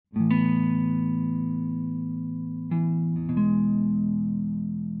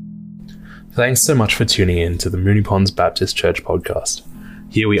Thanks so much for tuning in to the Moonee Ponds Baptist Church podcast.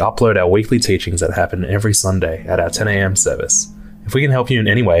 Here we upload our weekly teachings that happen every Sunday at our 10 a.m. service. If we can help you in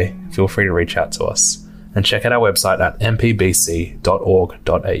any way, feel free to reach out to us. And check out our website at mpbc.org.au.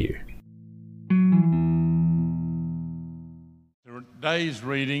 Today's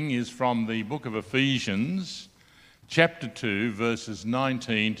reading is from the book of Ephesians, chapter 2, verses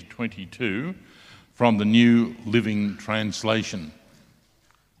 19 to 22, from the New Living Translation.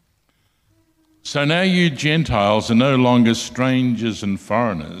 So now you Gentiles are no longer strangers and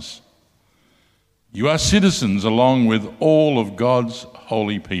foreigners. You are citizens along with all of God's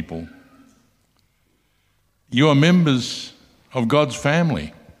holy people. You are members of God's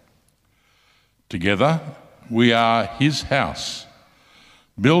family. Together, we are His house,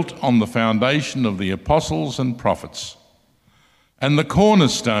 built on the foundation of the apostles and prophets, and the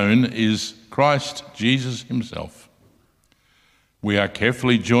cornerstone is Christ Jesus Himself. We are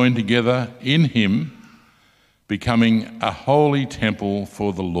carefully joined together in Him, becoming a holy temple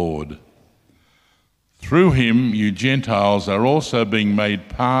for the Lord. Through Him, you Gentiles are also being made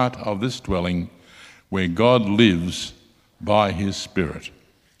part of this dwelling where God lives by His Spirit.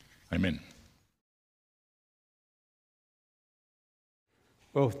 Amen.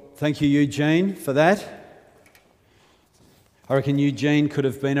 Well, thank you, Eugene, for that. I reckon Eugene could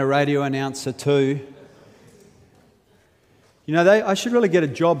have been a radio announcer too. You know, I should really get a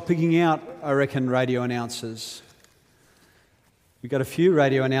job picking out, I reckon, radio announcers. We've got a few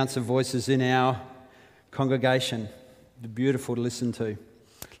radio announcer voices in our congregation. They're beautiful to listen to.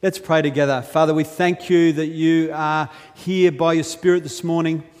 Let's pray together. Father, we thank you that you are here by your Spirit this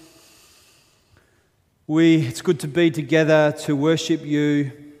morning. It's good to be together, to worship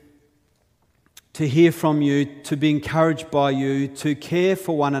you, to hear from you, to be encouraged by you, to care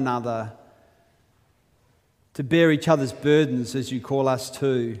for one another, to bear each other's burdens as you call us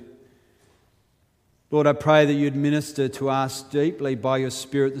to. Lord, I pray that you'd minister to us deeply by your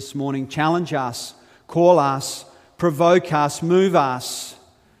Spirit this morning. Challenge us, call us, provoke us, move us,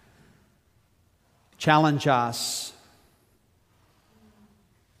 challenge us.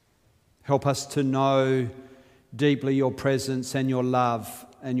 Help us to know deeply your presence and your love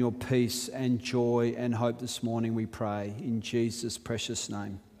and your peace and joy and hope this morning, we pray. In Jesus' precious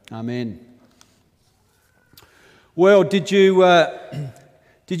name. Amen. Well, did you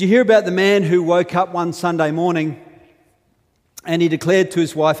hear about the man who woke up one Sunday morning and he declared to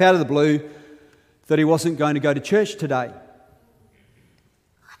his wife out of the blue that he wasn't going to go to church today?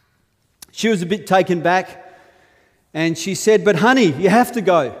 She was a bit taken back and she said, "But honey, you have to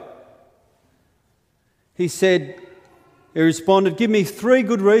go." He responded, "Give me 3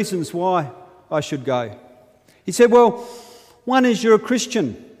 good reasons why I should go." He said, "Well, one is you're a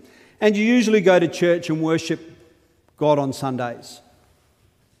Christian and you usually go to church and worship God on Sundays."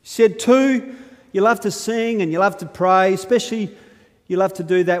 He said, 2, you love to sing and you love to pray, especially you love to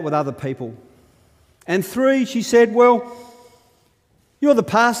do that with other people. And 3, she said, well, you're the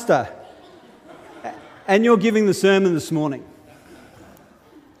pastor and you're giving the sermon this morning.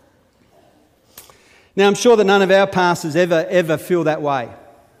 Now, I'm sure that none of our pastors ever feel that way.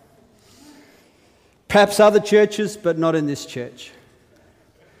 Perhaps other churches, but not in this church.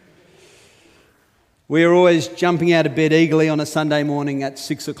 We are always jumping out of bed eagerly on a Sunday morning at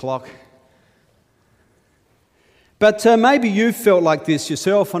 6 o'clock. But maybe you've felt like this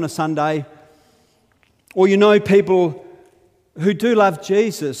yourself on a Sunday, or you know people who do love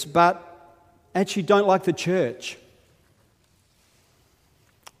Jesus but actually don't like the church.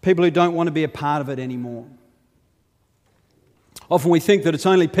 People who don't want to be a part of it anymore. Often we think that it's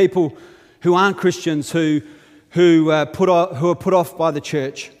only people who aren't Christians who are put off by the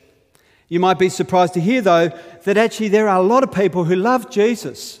church. You might be surprised to hear, though, that actually there are a lot of people who love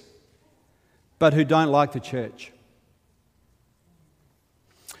Jesus but who don't like the church.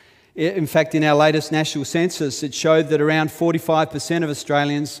 In fact, in our latest national census, it showed that around 45% of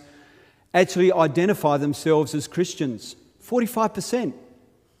Australians actually identify themselves as Christians. 45%.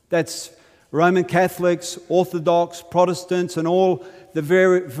 That's Roman Catholics, Orthodox, Protestants, and all the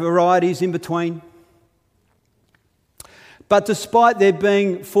varieties in between. But despite there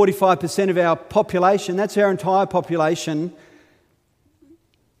being 45% of our population, that's our entire population,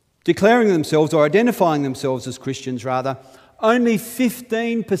 declaring themselves or identifying themselves as Christians rather, only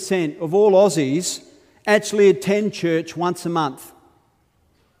 15% of all Aussies actually attend church once a month.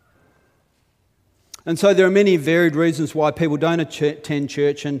 And so there are many varied reasons why people don't attend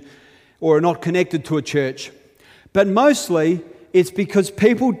church or are not connected to a church. But mostly it's because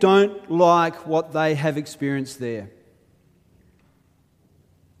people don't like what they have experienced there.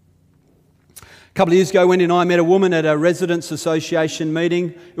 A couple of years ago, Wendy and I met a woman at a residents association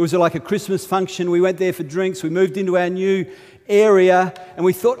meeting. It was like a Christmas function. We went there for drinks. We moved into our new area and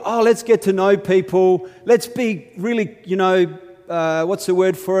we thought, let's get to know people. Let's be really, what's the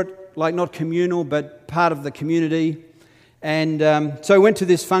word for it? Like not communal, but part of the community. And so I went to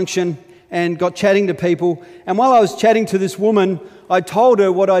this function and got chatting to people. And while I was chatting to this woman, I told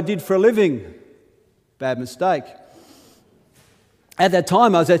her what I did for a living. Bad mistake. At that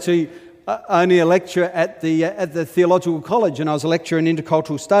time, I was actually only a lecturer at the theological college, and I was a lecturer in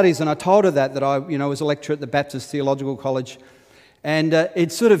intercultural studies, and I told her that I was a lecturer at the Baptist Theological College, and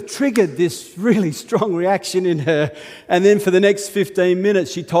it sort of triggered this really strong reaction in her. And then for the next 15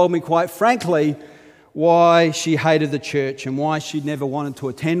 minutes, she told me quite frankly why she hated the church and why she never wanted to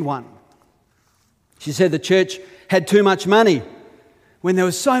attend one. She said the church had too much money when there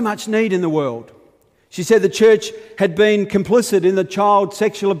was so much need in the world. She said the church had been complicit in the child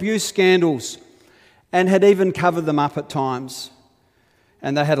sexual abuse scandals and had even covered them up at times,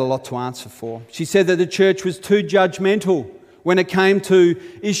 and they had a lot to answer for. She said that the church was too judgmental when it came to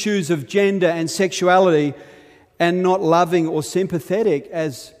issues of gender and sexuality and not loving or sympathetic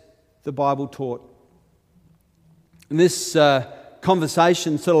as the Bible taught. And this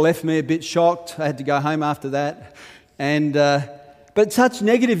conversation sort of left me a bit shocked. I had to go home after that. But such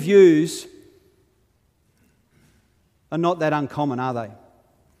negative views are not that uncommon, are they?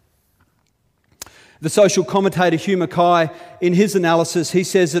 The social commentator Hugh Mackay, in his analysis, he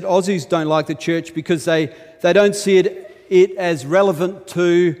says that Aussies don't like the church because they don't see it as relevant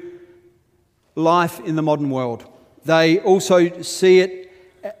to life in the modern world. They also see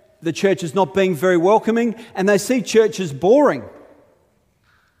the church as not being very welcoming, and they see church as boring.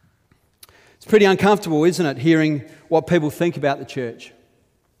 It's pretty uncomfortable, isn't it, hearing what people think about the church?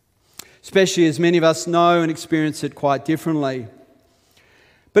 Especially as many of us know and experience it quite differently.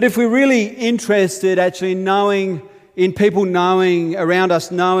 But if we're really interested actually in people knowing, around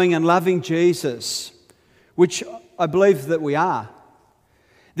us knowing and loving Jesus, which I believe that we are,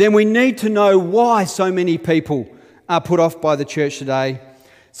 then we need to know why so many people are put off by the church today,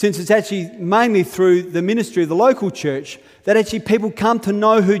 since it's actually mainly through the ministry of the local church that actually people come to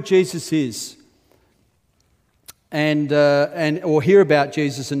know who Jesus is. Or hear about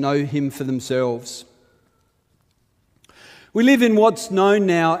Jesus and know him for themselves. We live in what's known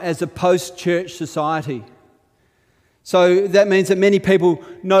now as a post-church society. So that means that many people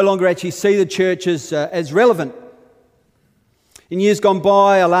no longer actually see the church as relevant. In years gone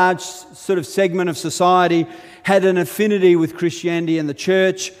by, a large sort of segment of society had an affinity with Christianity and the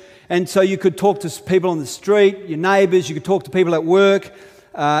church, and so you could talk to people on the street, your neighbours, you could talk to people at work,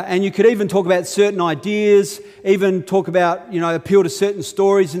 and you could even talk about certain ideas, even talk about, appeal to certain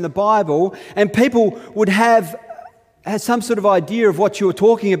stories in the Bible, and people would have some sort of idea of what you were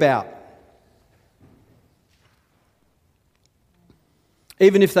talking about.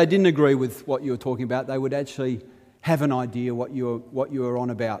 Even if they didn't agree with what you were talking about, they would actually have an idea what you were on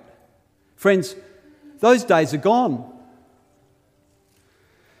about. Friends, those days are gone.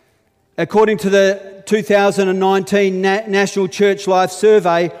 According to the 2019 National Church Life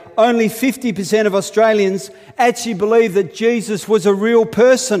Survey, only 50% of Australians actually believe that Jesus was a real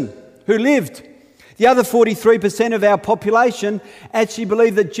person who lived. The other 43% of our population actually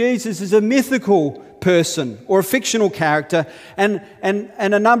believe that Jesus is a mythical person or a fictional character, and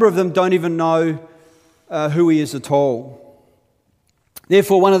a number of them don't even know who he is at all.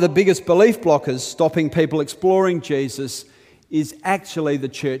 Therefore, one of the biggest belief blockers stopping people exploring Jesus is actually the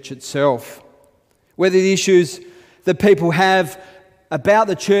church itself. Whether the issues that people have about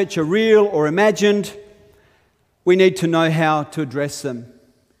the church are real or imagined, we need to know how to address them.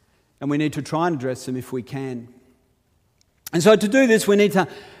 And we need to try and address them if we can. And so to do this, we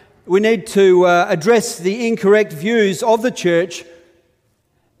need to address the incorrect views of the church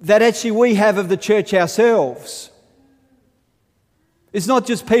that actually we have of the church ourselves. It's not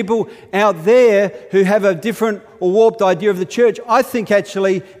just people out there who have a different or warped idea of the church. I think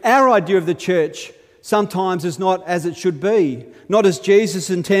actually our idea of the church sometimes is not as it should be, not as Jesus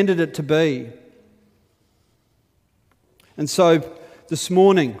intended it to be. And so this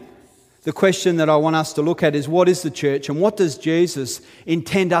morning, the question that I want us to look at is, what is the church and what does Jesus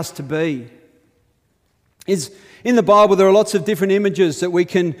intend us to be? In the Bible, there are lots of different images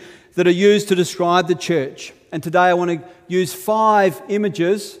that are used to describe the church. And today I want to use 5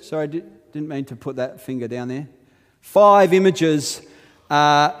 images. Sorry, I didn't mean to put that finger down there. 5 images,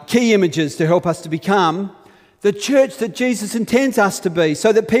 key images to help us to become the church that Jesus intends us to be,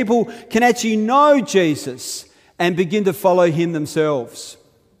 so that people can actually know Jesus and begin to follow him themselves.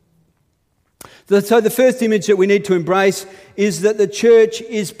 So the first image that we need to embrace is that the church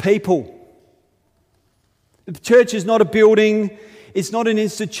is people. The church is not a building, it's not an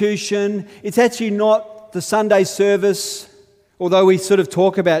institution, it's actually not the Sunday service, although we sort of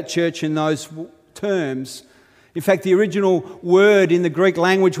talk about church in those terms. In fact, the original word in the Greek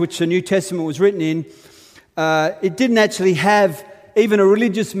language which the New Testament was written in, it didn't actually have even a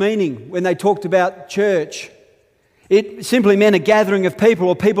religious meaning when they talked about church. It simply meant a gathering of people,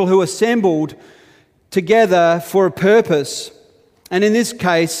 or people who assembled together for a purpose. And in this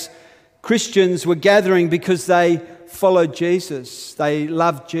case, Christians were gathering because they followed Jesus. They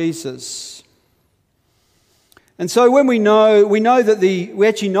loved Jesus. And so when we actually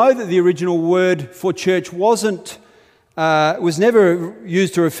know that the original word for church was never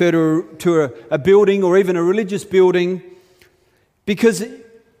used to refer to a building or even a religious building, because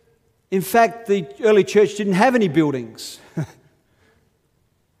in fact the early church didn't have any buildings.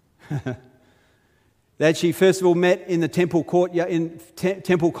 They actually first of all met in the temple courtyard, in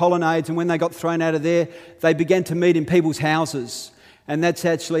temple colonnades, and when they got thrown out of there, they began to meet in people's houses. And that's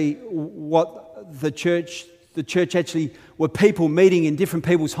actually what the church actually were, people meeting in different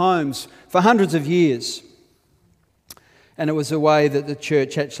people's homes for hundreds of years. And it was a way that the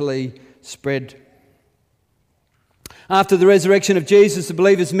church actually spread. After the resurrection of Jesus, the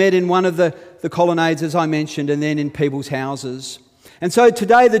believers met in one of the colonnades, as I mentioned, and then in people's houses. And so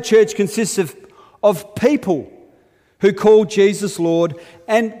today the church consists of people who call Jesus Lord.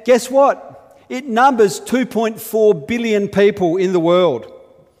 And guess what? It numbers 2.4 billion people in the world.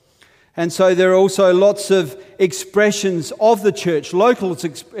 And so there are also lots of expressions of the church, local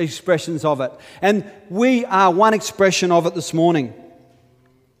expressions of it. And we are one expression of it this morning.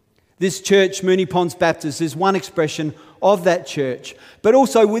 This church, Moonee Ponds Baptist, is one expression of that church. But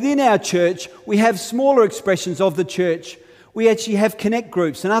also within our church, we have smaller expressions of the church. We actually have connect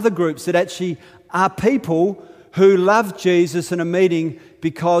groups and other groups that actually are people who love Jesus and are meeting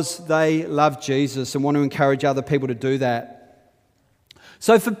because they love Jesus and want to encourage other people to do that.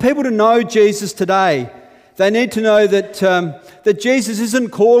 So for people to know Jesus today, they need to know that Jesus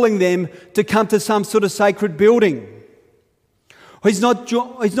isn't calling them to come to some sort of sacred building. He's not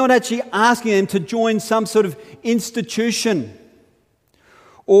actually asking them to join some sort of institution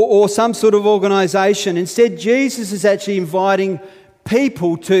or some sort of organisation. Instead, Jesus is actually inviting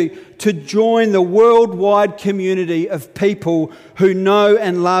people to join the worldwide community of people who know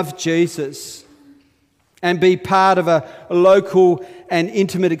and love Jesus and be part of a local and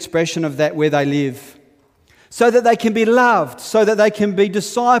intimate expression of that where they live, so that they can be loved, so that they can be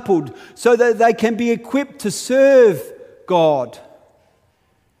discipled, so that they can be equipped to serve God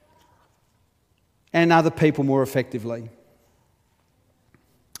and other people more effectively.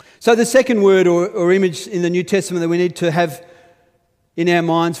 So the second word or image in the New Testament that we need to have in our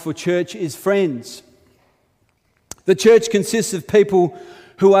minds for church is friends. The church consists of people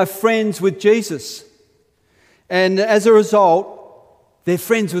who are friends with Jesus. And as a result, they're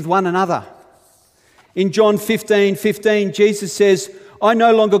friends with one another. In John 15:15, Jesus says, "I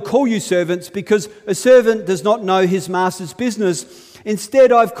no longer call you servants, because a servant does not know his master's business.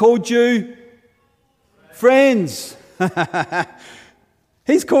 Instead, I've called you friends."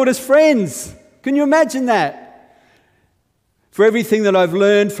 He's called us friends. Can you imagine that? "For everything that I've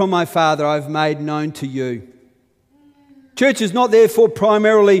learned from my Father, I've made known to you." Church is not therefore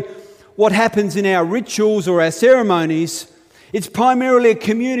primarily what happens in our rituals or our ceremonies. It's primarily a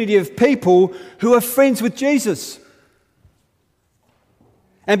community of people who are friends with Jesus.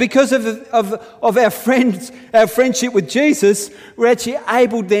 And because of our friendship with Jesus, we're actually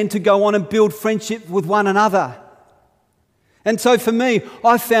able then to go on and build friendship with one another. And so for me,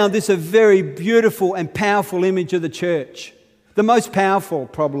 I found this a very beautiful and powerful image of the church. The most powerful,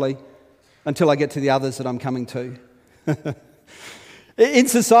 probably, until I get to the others that I'm coming to. In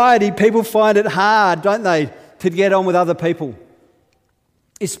society, people find it hard, don't they, to get on with other people.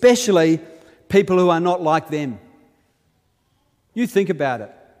 Especially people who are not like them. You think about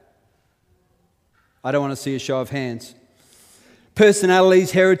it. I don't want to see a show of hands.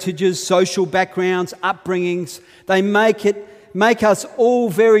 Personalities, heritages, social backgrounds, upbringings, they make us all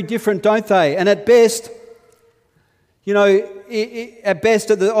very different, don't they? And at best, at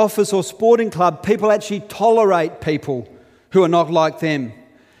the office or sporting club, people actually tolerate people who are not like them.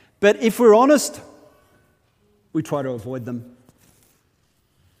 But if we're honest, we try to avoid them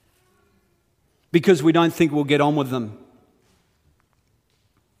because we don't think we'll get on with them.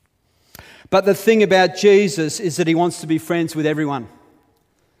 But the thing about Jesus is that he wants to be friends with everyone.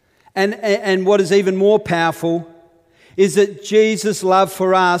 And what is even more powerful is that Jesus' love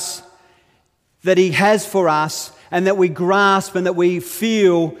for us, that he has for us, and that we grasp and that we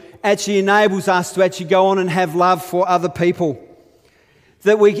feel, actually enables us to actually go on and have love for other people.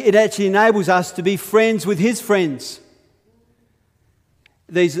 it actually enables us to be friends with his friends.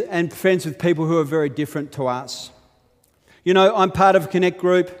 And friends with people who are very different to us. You know, I'm part of a Connect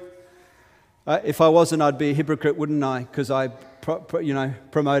group. If I wasn't, I'd be a hypocrite, wouldn't I? Because I,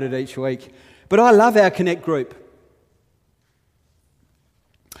 promote it each week. But I love our Connect group.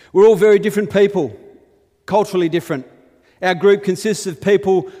 We're all very different people, culturally different. Our group consists of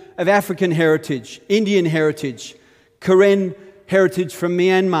people of African heritage, Indian heritage, Karen heritage from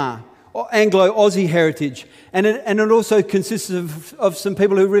Myanmar, Anglo-Aussie heritage. And it also consists of some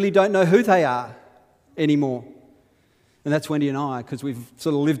people who really don't know who they are anymore. And that's Wendy and I, because we've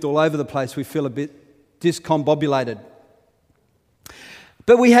sort of lived all over the place. We feel a bit discombobulated.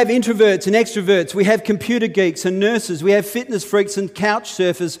 But we have introverts and extroverts. We have computer geeks and nurses. We have fitness freaks and couch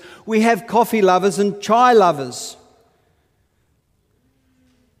surfers. We have coffee lovers and chai lovers.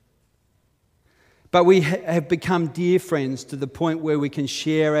 But we have become dear friends to the point where we can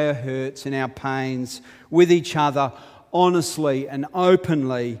share our hurts and our pains with each other honestly and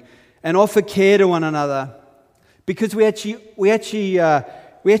openly and offer care to one another because we actually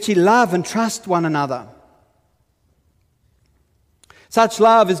love and trust one another. Such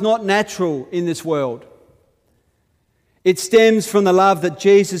love is not natural in this world. It stems from the love that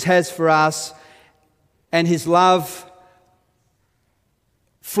Jesus has for us, and his love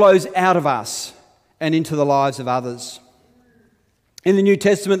flows out of us and into the lives of others. In the New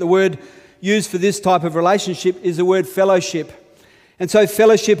Testament, the word used for this type of relationship is the word fellowship. And so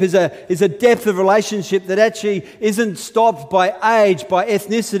fellowship is a depth of relationship that actually isn't stopped by age, by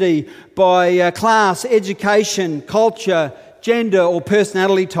ethnicity, by class, education, culture, gender or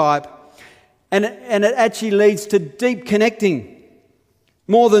personality type. And it actually leads to deep connecting,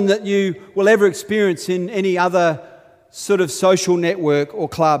 more than that you will ever experience in any other sort of social network or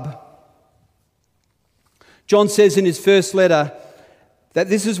club. John says in his first letter that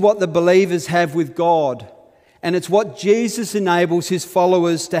this is what the believers have with God, and it's what Jesus enables his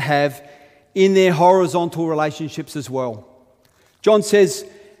followers to have in their horizontal relationships as well. John says,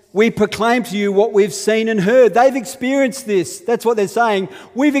 we proclaim to you what we've seen and heard. They've experienced this. That's what they're saying.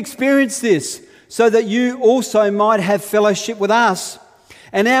 We've experienced this so that you also might have fellowship with us.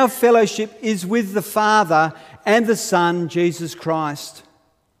 And our fellowship is with the Father and the Son, Jesus Christ.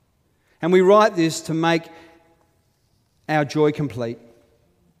 And we write this to make our joy complete.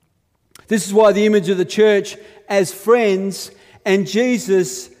 This is why the image of the church as friends and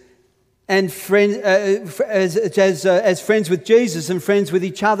Jesus and friends as friends with Jesus and friends with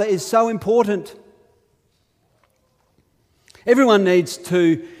each other is so important. Everyone needs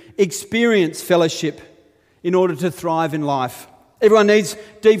to experience fellowship in order to thrive in life. Everyone needs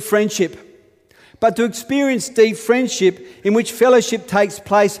deep friendship. But to experience deep friendship in which fellowship takes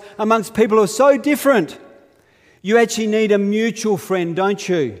place amongst people who are so different, you actually need a mutual friend, don't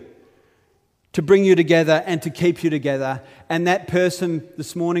you? To bring you together and to keep you together. And that person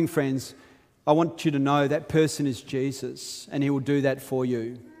this morning, friends, I want you to know that person is Jesus, and he will do that for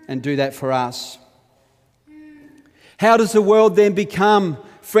you and do that for us. How does the world then become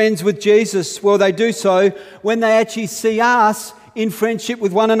friends with Jesus? Well, they do so when they actually see us in friendship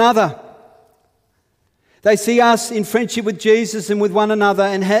with one another. They see us in friendship with Jesus and with one another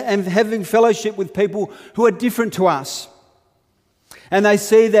and having fellowship with people who are different to us. And they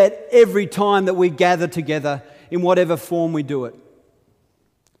see that every time that we gather together in whatever form we do it.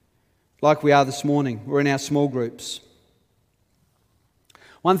 Like we are this morning, we're in our small groups.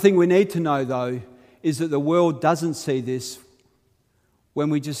 One thing we need to know though is that the world doesn't see this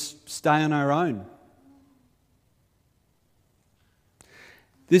when we just stay on our own.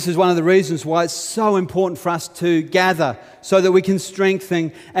 This is one of the reasons why it's so important for us to gather so that we can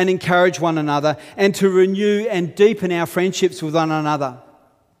strengthen and encourage one another and to renew and deepen our friendships with one another.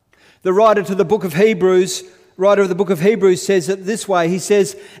 The writer of the book of Hebrews says it this way. He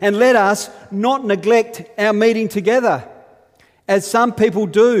says, "And let us not neglect our meeting together, as some people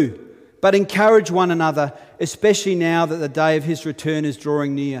do, but encourage one another, especially now that the day of his return is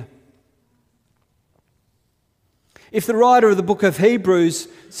drawing near." If the writer of the book of Hebrews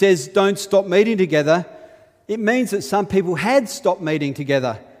says don't stop meeting together, it means that some people had stopped meeting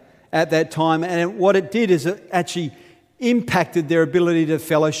together at that time, and what it did is it actually impacted their ability to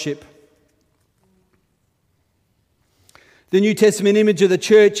fellowship. The New Testament image of the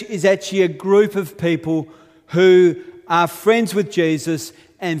church is actually a group of people who are friends with Jesus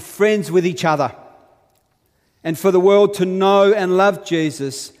and friends with each other. And for the world to know and love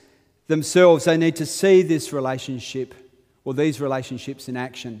Jesus themselves, they need to see this relationship or these relationships in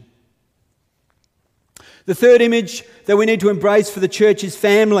action. The third image that we need to embrace for the church is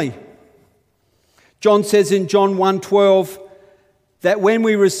family. John says in John 1:12 that when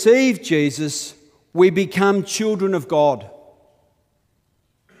we receive Jesus, we become children of God.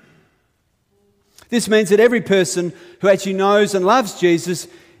 This means that every person who actually knows and loves Jesus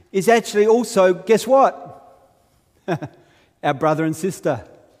is actually also, guess what? Our brother and sister.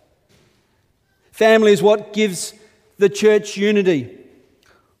 Family is what gives the church unity.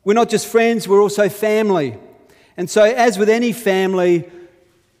 We're not just friends, we're also family. And so, as with any family,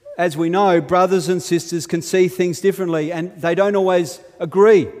 as we know, brothers and sisters can see things differently and they don't always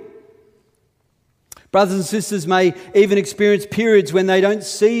agree. Brothers and sisters may even experience periods when they don't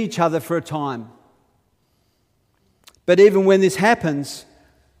see each other for a time. But even when this happens,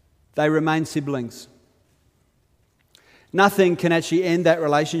 they remain siblings. Nothing can actually end that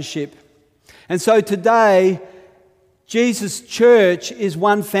relationship. And so today, Jesus' church is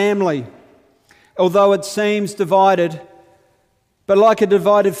one family, although it seems divided. But like a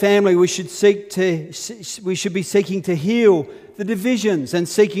divided family, we should be seeking to heal the divisions and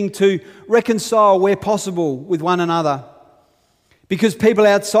seeking to reconcile where possible with one another. Because people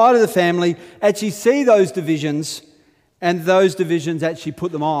outside of the family actually see those divisions, and those divisions actually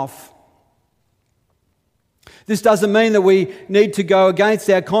put them off. This doesn't mean that we need to go against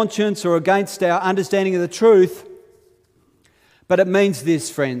our conscience or against our understanding of the truth, but it means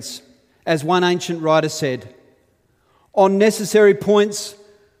this, friends, as one ancient writer said, on necessary points,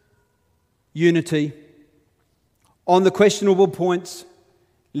 unity. On the questionable points,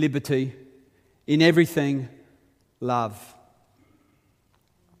 liberty. In everything, love.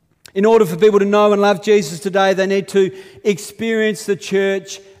 In order for people to know and love Jesus today, they need to experience the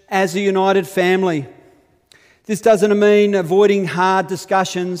church as a united family. This doesn't mean avoiding hard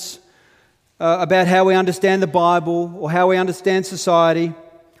discussions about how we understand the Bible or how we understand society.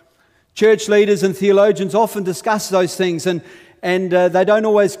 Church leaders and theologians often discuss those things and they don't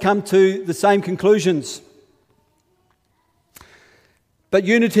always come to the same conclusions. But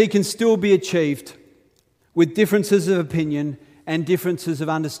unity can still be achieved with differences of opinion and differences of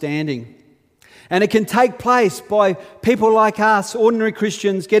understanding. And it can take place by people like us, ordinary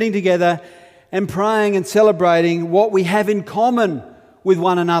Christians, getting together and praying and celebrating what we have in common with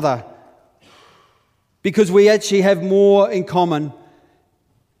one another. Because we actually have more in common.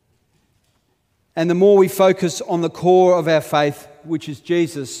 And the more we focus on the core of our faith, which is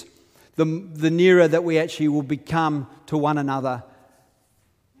Jesus, the nearer that we actually will become to one another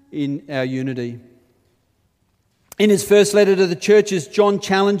in our unity. In his first letter to the churches, John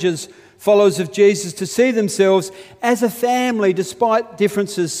challenges followers of Jesus to see themselves as a family despite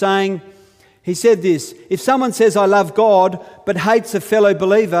differences, saying, he said this, if someone says, I love God, but hates a fellow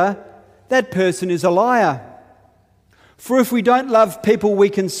believer, that person is a liar. For if we don't love people we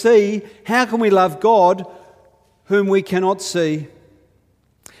can see, how can we love God whom we cannot see?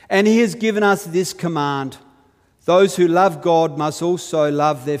 And he has given us this command, those who love God must also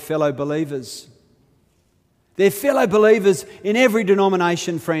love their fellow believers. Their fellow believers in every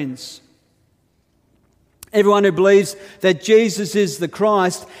denomination, friends. Everyone who believes that Jesus is the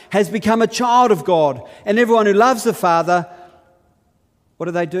Christ has become a child of God. And everyone who loves the Father,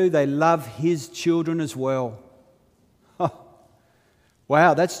 what do? They love his children as well. Oh,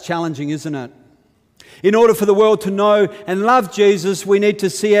 wow, that's challenging, isn't it? In order for the world to know and love Jesus, we need to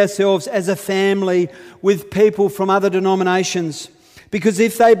see ourselves as a family with people from other denominations. Because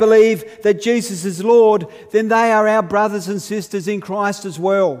if they believe that Jesus is Lord, then they are our brothers and sisters in Christ as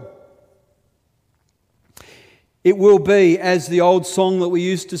well. It will be, as the old song that we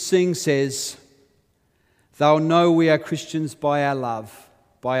used to sing says, they'll know we are Christians by our love,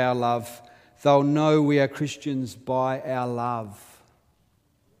 by our love. They'll know we are Christians by our love.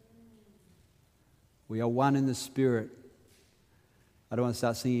 We are one in the Spirit. I don't want to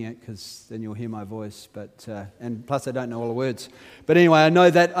start singing it because then you'll hear my voice. And plus I don't know all the words. But anyway, I know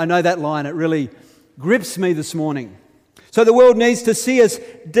that line. It really grips me this morning. So the world needs to see us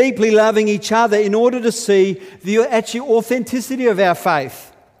deeply loving each other in order to see the actual authenticity of our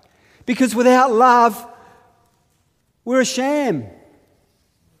faith. Because without love, we're a sham.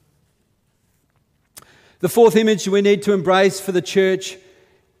 The fourth image we need to embrace for the church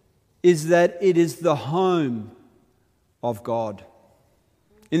is that it is the home of God.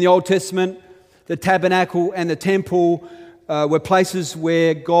 In the Old Testament, the tabernacle and the temple were places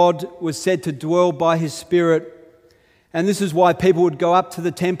where God was said to dwell by his Spirit. And this is why people would go up to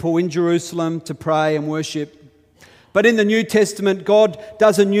the temple in Jerusalem to pray and worship. But in the New Testament, God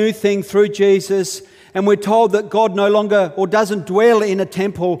does a new thing through Jesus, and we're told that God no longer or doesn't dwell in a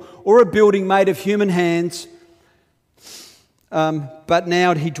temple or a building made of human hands, but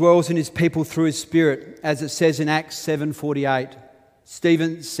now he dwells in his people through his Spirit, as it says in Acts 7:48.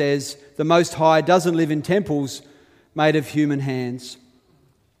 Stephen says, the Most High doesn't live in temples, made of human hands.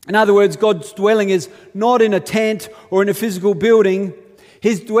 In other words, God's dwelling is not in a tent or in a physical building.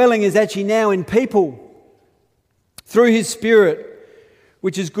 His dwelling is actually now in people through His Spirit,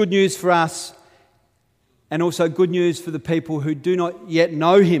 which is good news for us and also good news for the people who do not yet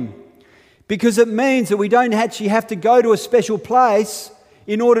know Him. Because it means that we don't actually have to go to a special place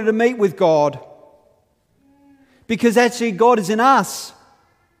in order to meet with God. Because actually God is in us.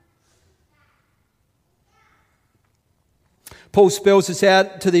 Paul spells this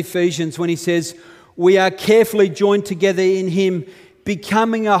out to the Ephesians when he says, "We are carefully joined together in Him,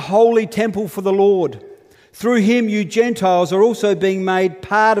 becoming a holy temple for the Lord. Through Him you Gentiles are also being made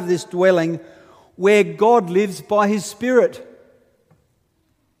part of this dwelling where God lives by His Spirit."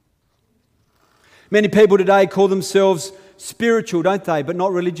 Many people today call themselves spiritual, don't they? But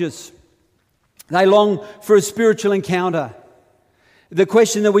not religious. They long for a spiritual encounter. The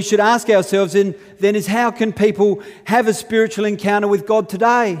question that we should ask ourselves then is, how can people have a spiritual encounter with God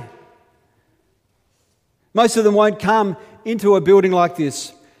today? Most of them won't come into a building like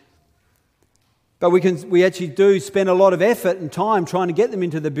this. But we actually do spend a lot of effort and time trying to get them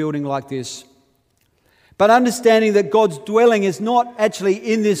into the building like this. But understanding that God's dwelling is not actually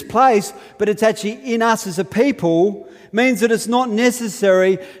in this place, but it's actually in us as a people, means that it's not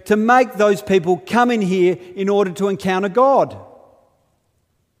necessary to make those people come in here in order to encounter God.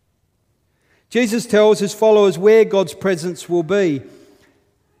 Jesus tells His followers where God's presence will be.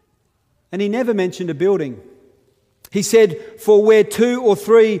 And He never mentioned a building. He said, "For where 2 or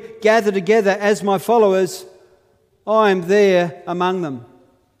 3 gather together as my followers, I am there among them."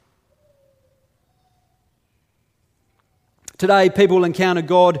 Today, people encounter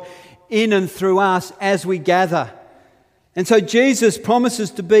God in and through us as we gather. And so Jesus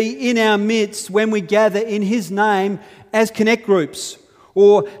promises to be in our midst when we gather in His name as connect groups,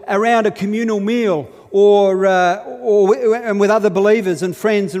 or around a communal meal, or and with other believers and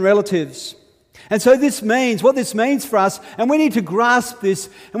friends and relatives. And so what this means for us, and we need to grasp this,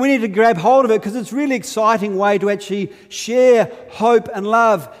 and we need to grab hold of it, because it's a really exciting way to actually share hope and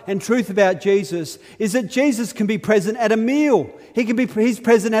love and truth about Jesus, is that Jesus can be present at a meal. He's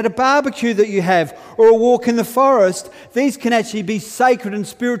present at a barbecue that you have, or a walk in the forest. These can actually be sacred and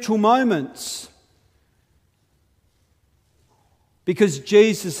spiritual moments, because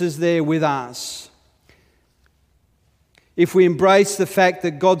Jesus is there with us. If we embrace the fact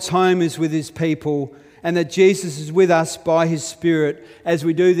that God's home is with His people and that Jesus is with us by His Spirit as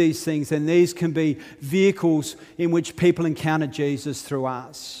we do these things, then these can be vehicles in which people encounter Jesus through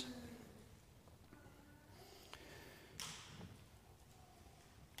us.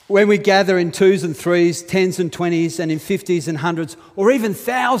 When we gather in 2s and 3s, 10s and 20s, and in 50s and 100s, or even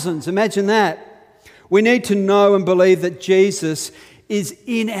thousands, imagine that, we need to know and believe that Jesus is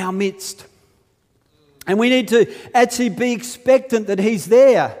in our midst. And we need to actually be expectant that He's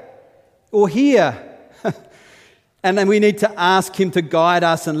there or here. And then we need to ask Him to guide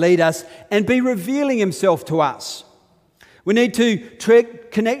us and lead us and be revealing Himself to us. We need to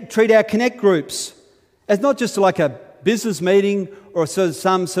treat our connect groups as not just like a business meeting or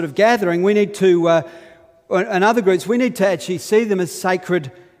some sort of gathering. We need to, and other groups, we need to actually see them as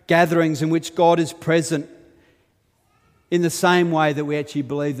sacred gatherings in which God is present in the same way that we actually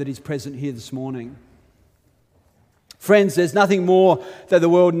believe that He's present here this morning. Friends, there's nothing more that the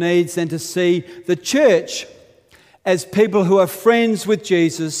world needs than to see the church as people who are friends with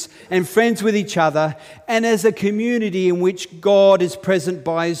Jesus and friends with each other, and as a community in which God is present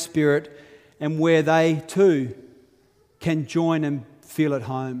by His Spirit, and where they too can join and feel at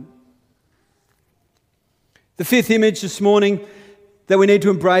home. The fifth image this morning that we need to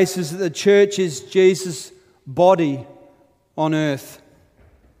embrace is that the church is Jesus' body on earth.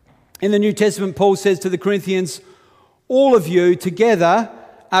 In the New Testament, Paul says to the Corinthians, "All of you together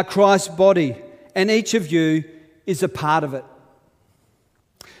are Christ's body, and each of you is a part of it."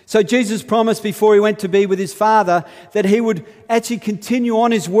 So Jesus promised before He went to be with His Father that He would actually continue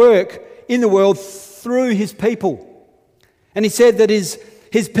on His work in the world through His people. And He said that His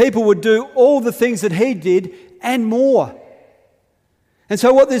people would do all the things that He did and more. And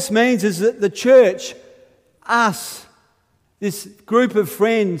so what this means is that the church, us, this group of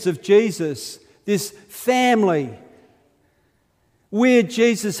friends of Jesus, this family, we're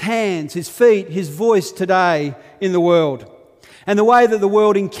Jesus' hands, His feet, His voice today in the world. And the way that the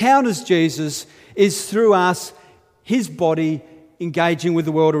world encounters Jesus is through us, His body, engaging with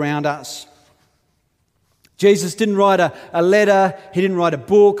the world around us. Jesus didn't write a letter, He didn't write a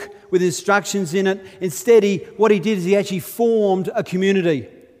book with instructions in it. Instead, what He did is He actually formed a community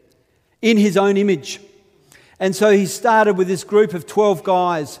in His own image. And so he started with this group of 12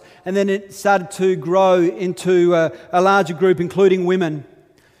 guys, and then it started to grow into a larger group, including women.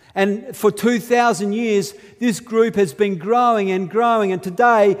 And for 2,000 years, this group has been growing and growing, and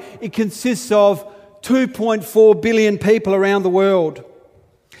today it consists of 2.4 billion people around the world.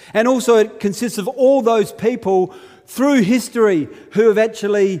 And also it consists of all those people through history who have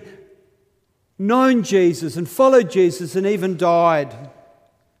actually known Jesus and followed Jesus and even died.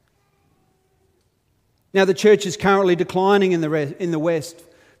 Now, the church is currently declining in the West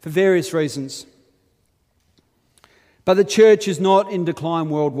for various reasons. But the church is not in decline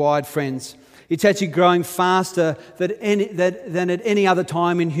worldwide, friends. It's actually growing faster than at any other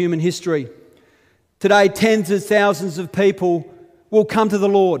time in human history. Today, tens of thousands of people will come to the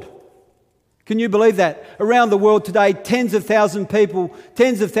Lord. Can you believe that? Around the world today, tens of thousands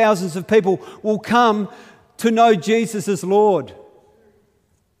of people will come to know Jesus as Lord.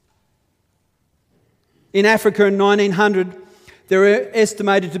 In Africa in 1900, there are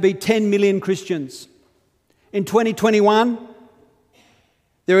estimated to be 10 million Christians. In 2021,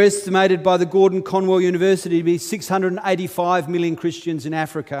 they're estimated by the Gordon Conwell University to be 685 million Christians in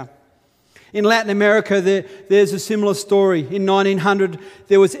Africa. In Latin America, there's a similar story. In 1900,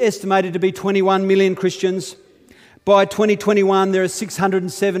 there was estimated to be 21 million Christians. By 2021, there are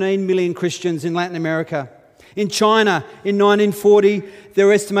 617 million Christians in Latin America. In China, in 1940, there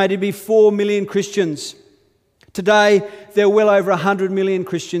were estimated to be 4 million Christians. Today, there are well over 100 million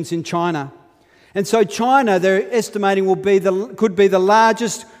Christians in China. And so China, they're estimating, could be the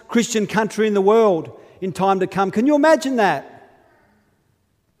largest Christian country in the world in time to come. Can you imagine that?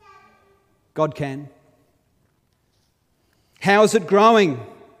 God can. How is it growing?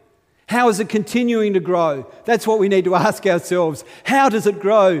 How is it continuing to grow? That's what we need to ask ourselves. How does it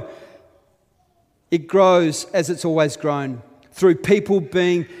grow? It grows as it's always grown, through people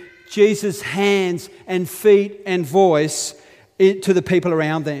being Jesus' hands and feet and voice to the people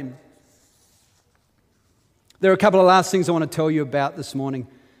around them. There are a couple of last things I want to tell you about this morning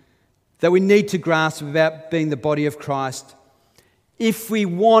that we need to grasp about being the body of Christ. If we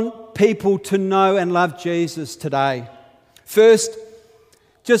want people to know and love Jesus today, first,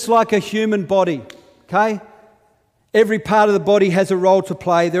 just like a human body, okay? Every part of the body has a role to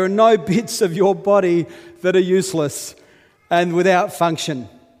play. There are no bits of your body that are useless and without function.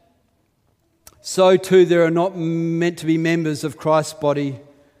 So too, there are not meant to be members of Christ's body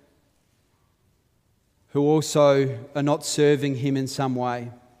who also are not serving him in some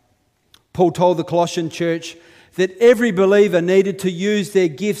way. Paul told the Colossian church that every believer needed to use their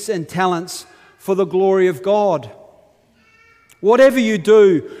gifts and talents for the glory of God. Whatever you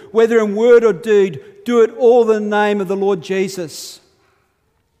do, whether in word or deed, do it all in the name of the Lord Jesus.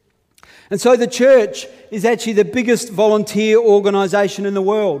 And so the church is actually the biggest volunteer organisation in the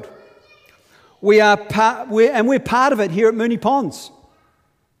world. We're part of it here at Moonee Ponds.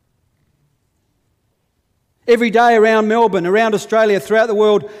 Every day around Melbourne, around Australia, throughout the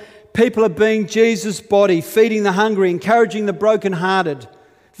world, people are being Jesus' body, feeding the hungry, encouraging the brokenhearted,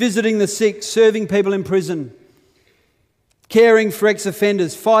 visiting the sick, serving people in prison, caring for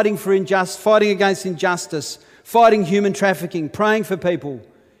ex-offenders, fighting against injustice, fighting human trafficking, praying for people,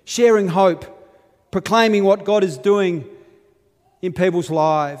 sharing hope, proclaiming what God is doing in people's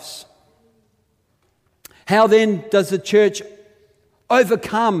lives. How then does the church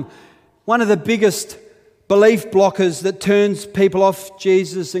overcome one of the biggest belief blockers that turns people off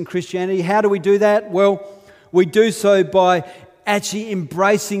Jesus and Christianity? How do we do that? Well, we do so by actually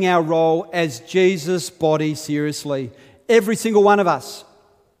embracing our role as Jesus' body seriously. Every single one of us.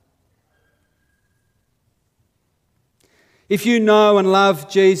 If you know and love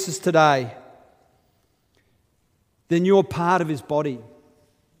Jesus today, then you're part of his body.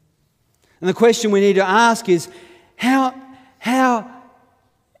 And the question we need to ask is, how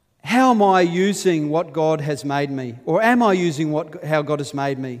am I using what God has made me? Or am I using how God has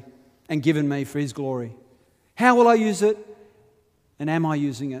made me and given me for his glory? How will I use it? And am I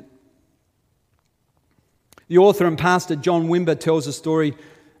using it? The author and pastor John Wimber tells a story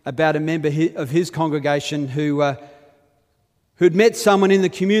about a member of his congregation who'd met someone in the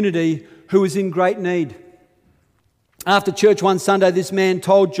community who was in great need. After church one Sunday, this man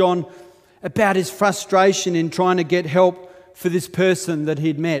told John about his frustration in trying to get help for this person that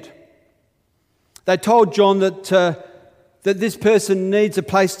he'd met. They told John that this person needs a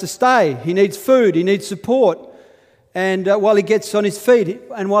place to stay. He needs food, he needs support, and while he gets on his feet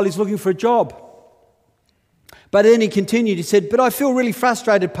and while he's looking for a job. But then he continued, he said, "But I feel really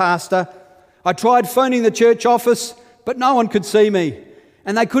frustrated, Pastor. I tried phoning the church office, but no one could see me,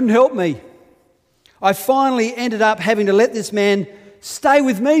 and they couldn't help me. I finally ended up having to let this man stay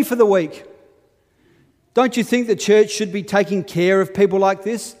with me for the week. Don't you think the church should be taking care of people like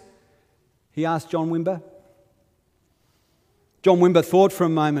this? He asked John Wimber. John Wimber thought for a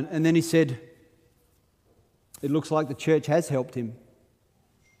moment and then he said, it looks like the church has helped him.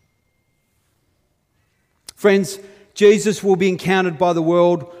 Friends, Jesus will be encountered by the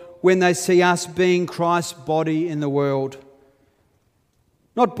world when they see us being Christ's body in the world.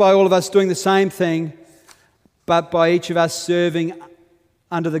 Not by all of us doing the same thing, but by each of us serving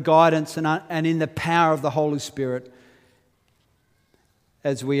under the guidance and in the power of the Holy Spirit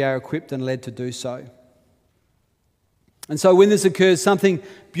as we are equipped and led to do so. And so when this occurs, something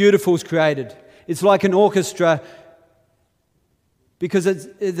beautiful is created. It's like an orchestra, because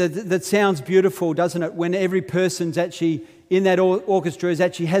that sounds beautiful, doesn't it? When every person's actually in that orchestra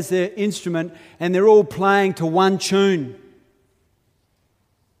has their instrument and they're all playing to one tune.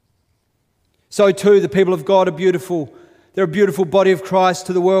 So too, the people of God are beautiful. They're a beautiful body of Christ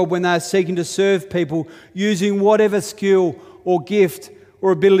to the world when they are seeking to serve people using whatever skill or gift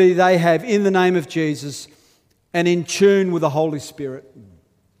or ability they have in the name of Jesus and in tune with the Holy Spirit.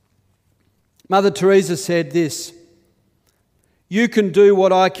 Mother Teresa said this, "You can do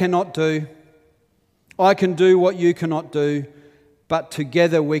what I cannot do. I can do what you cannot do, but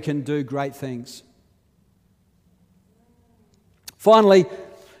together we can do great things." Finally,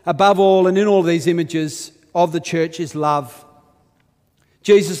 above all and in all these images of the church is love.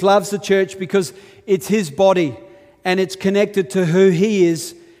 Jesus loves the church because it's his body and it's connected to who he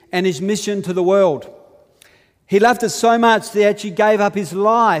is and his mission to the world. He loved it so much that he actually gave up his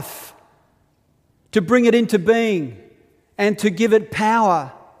life to bring it into being and to give it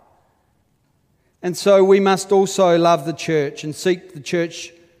power. And so we must also love the church and seek to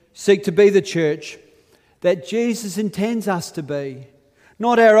be the church that Jesus intends us to be.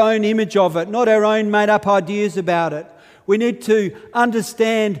 Not our own image of it, not our own made-up ideas about it. We need to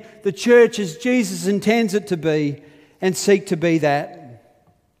understand the church as Jesus intends it to be and seek to be that.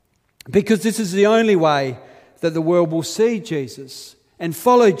 Because this is the only way that the world will see Jesus and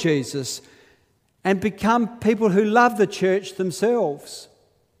follow Jesus and become people who love the church themselves.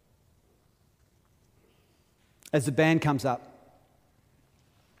 As the band comes up,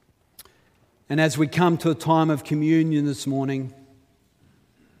 and as we come to a time of communion this morning,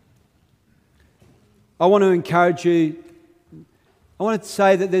 I want to encourage you, I want to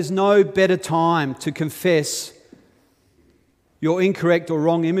say that there's no better time to confess your incorrect or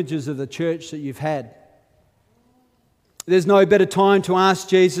wrong images of the church that you've had. There's no better time to ask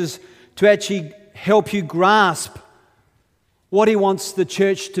Jesus to actually help you grasp what he wants the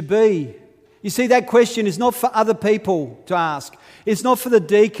church to be. You see, that question is not for other people to ask. It's not for the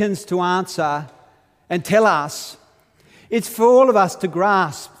deacons to answer and tell us. It's for all of us to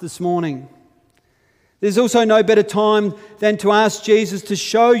grasp this morning. There's also no better time than to ask Jesus to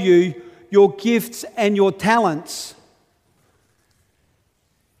show you your gifts and your talents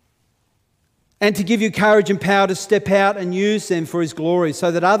and to give you courage and power to step out and use them for his glory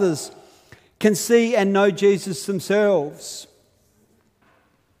so that others can see and know Jesus themselves.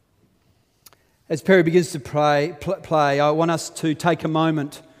 As Perry begins to play, I want us to take a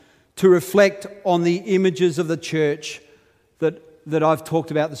moment to reflect on the images of the church that I've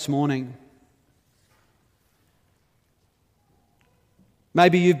talked about this morning.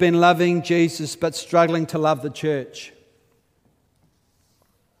 Maybe you've been loving Jesus but struggling to love the church.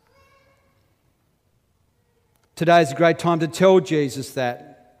 Today is a great time to tell Jesus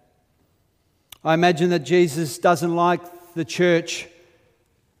that. I imagine that Jesus doesn't like the church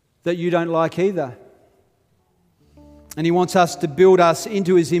that you don't like either. And he wants us to build us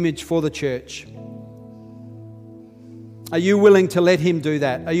into his image for the church. Are you willing to let him do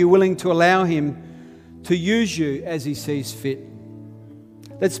that? Are you willing to allow him to use you as he sees fit?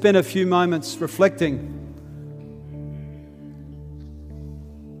 Let's spend a few moments reflecting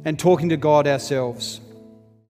and talking to God ourselves.